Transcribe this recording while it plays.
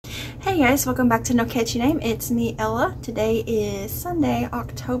Hey guys, welcome back to No Catchy Name. It's me, Ella. Today is Sunday,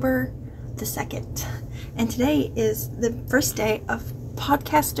 October the 2nd. And today is the first day of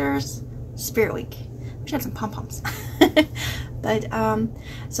Podcasters Spirit Week. We should have some pom-poms. But,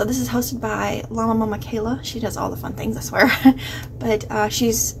 so this is hosted by Llama Mama Kayla. She does all the fun things, I swear. But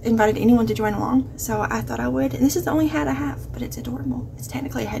she's invited anyone to join along, so I thought I would. And this is the only hat I have, but it's adorable. It's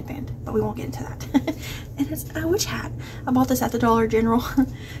technically a headband, but we won't get into that. And it's a witch hat. I bought this at the Dollar General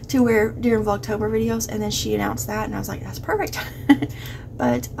to wear during Vlogtober videos, and then she announced that, and I was like, that's perfect.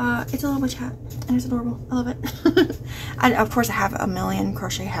 But it's a little witch hat, and it's adorable. I love it. Of course, I have a million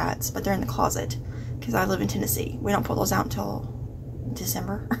crochet hats, but they're in the closet because I live in Tennessee. We don't pull those out until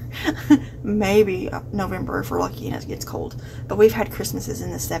December. Maybe November if we're lucky and it gets cold. But we've had Christmases in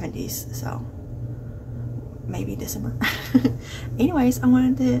the 70s, so maybe December. Anyways, I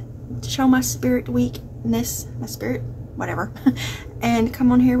wanted to show my spirit weakness, my spirit, whatever, and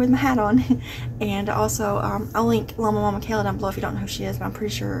come on here with my hat on. And also, I'll link Llama Mama Kayla down below if you don't know who she is, but I'm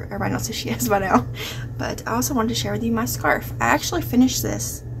pretty sure everybody knows who she is by now. But I also wanted to share with you my scarf. I actually finished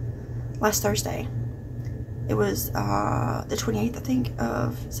this last Thursday. It was the 28th, I think,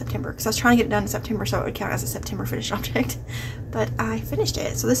 of September, because I was trying to get it done in September so it would count as a September finished object. But I finished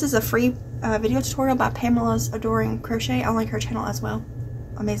it. So this is a free video tutorial by Pamela's Adoring Crochet. I'll link her channel as well.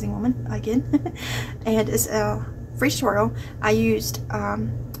 Amazing woman, again. And it's a free tutorial. I used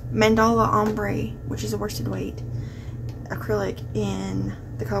Mandala Ombre, which is a worsted weight acrylic in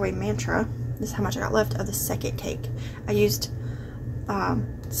the colorway Mantra. This is how much I got left of the second cake. I used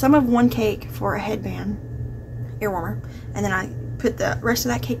some of one cake for a headband, ear warmer, and then I put the rest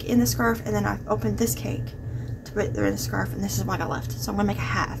of that cake in the scarf, and then I opened this cake to put it in the scarf, and this is what I got left. So I'm gonna make a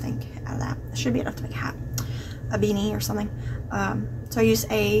hat, I think, out of that. It should be enough to make a hat, a beanie or something. So I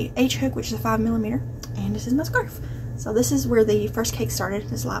used a H hook, which is a 5mm, and this is my scarf. So this is where the first cake started,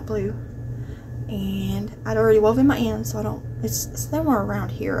 this light blue, and I'd already woven my end, so I don't, it's somewhere around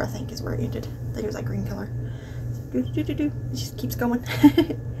here, I think, is where it ended. I think it was like green color. So it just keeps going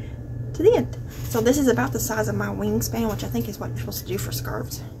to the end. So this is about the size of my wingspan, which I think is what you're supposed to do for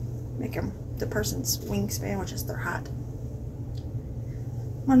scarves. Make them the person's wingspan, which is their height.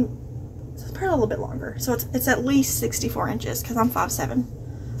 It's probably a little bit longer. So it's at least 64 inches because I'm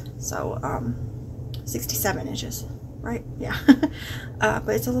 5'7". So 67 inches, right? Yeah. But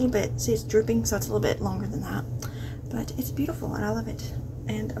it's a little bit, see, it's drooping, so it's a little bit longer than that. But it's beautiful and I love it.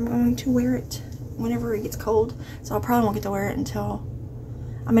 And I'm going to wear it whenever it gets cold. So I probably won't get to wear it until,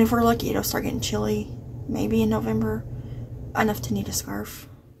 I mean, if we're lucky, it'll start getting chilly, maybe in November, enough to need a scarf.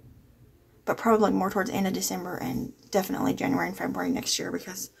 But probably more towards the end of December and definitely January and February next year,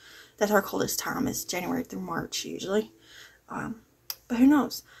 because that's our coldest time, is January through March usually. But who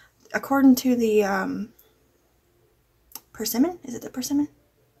knows? According to the persimmon, is it the persimmon?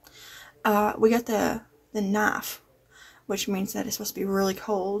 We got the knife, which means that it's supposed to be really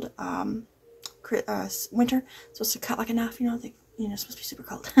cold. Winter, it's supposed to cut like a knife, you know, it's supposed to be super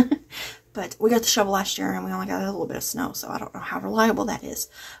cold. But we got the shovel last year and we only got a little bit of snow, so I don't know how reliable that is.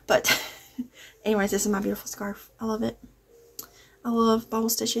 But anyways, this is my beautiful scarf. I love it. I love bobble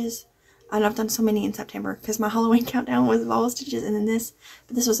stitches. And I've done so many in September because my Halloween countdown was bobble stitches, and then this,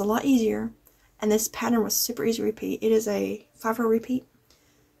 but this was a lot easier. And this pattern was super easy to repeat. It is a 5-row repeat.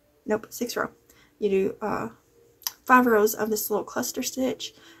 Nope, 6-row. You do 5 rows of this little cluster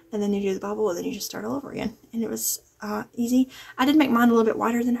stitch, and then you do the bobble, and then you just start all over again. And it was easy. I did make mine a little bit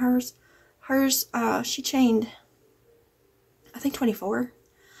wider than hers. Hers, she chained, I think 24,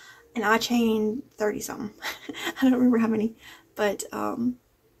 and I chained 30 something. I don't remember how many, but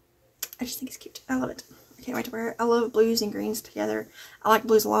I just think it's cute. I love it. I can't wait to wear it. I love blues and greens together. I like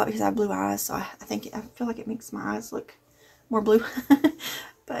blues a lot because I have blue eyes, so I feel like it makes my eyes look more blue.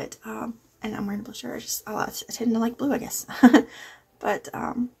 But and I'm wearing a blue shirt. I tend to like blue, I guess. But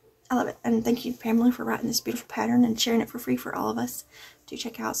I love it. And thank you, Pamela, for writing this beautiful pattern and sharing it for free for all of us to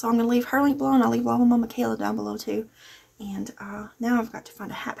check out. So I'm going to leave her link below, and I'll leave Llama Mama Kayla down below too. And now I've got to find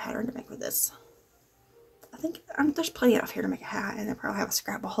a hat pattern to make with this. I think there's plenty enough here to make a hat, and I probably have a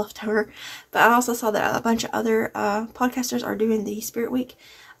scrap ball left over. But I also saw that a bunch of other podcasters are doing the Spirit Week.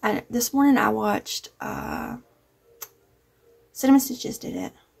 And this morning I watched Cinnamon Stitches did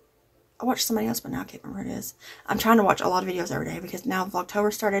it. I watched somebody else, but now I can't remember who it is. I'm trying to watch a lot of videos every day because now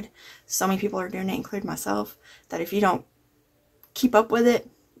Vlogtober started. So many people are doing it, including myself, that if you don't keep up with it,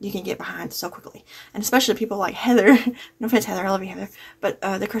 you can get behind so quickly. And especially people like Heather. No offense, Heather. I love you, Heather. But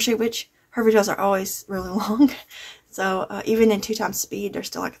the Crochet Witch, her videos are always really long. So even in 2 times speed, they're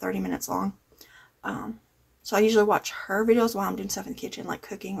still like 30 minutes long. So I usually watch her videos while I'm doing stuff in the kitchen, like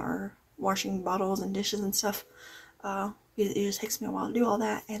cooking or washing bottles and dishes and stuff. because it just takes me a while to do all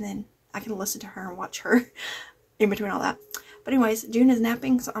that, and then I can listen to her and watch her in between all that. But anyways, June is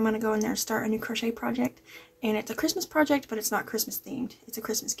napping, so I'm going to go in there and start a new crochet project. And it's a Christmas project, but it's not Christmas themed. It's a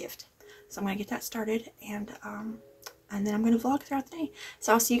Christmas gift. So I'm going to get that started, and then I'm going to vlog throughout the day.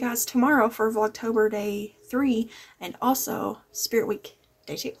 So I'll see you guys tomorrow for Vlogtober Day 3, and also Spirit Week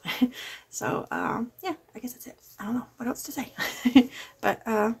Day 2. So, yeah, I guess that's it. I don't know what else to say. But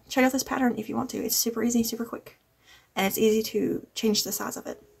check out this pattern if you want to. It's super easy, super quick. And it's easy to change the size of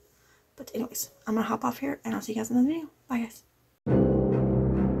it. But anyways, I'm going to hop off here, and I'll see you guys in the video. Bye, guys.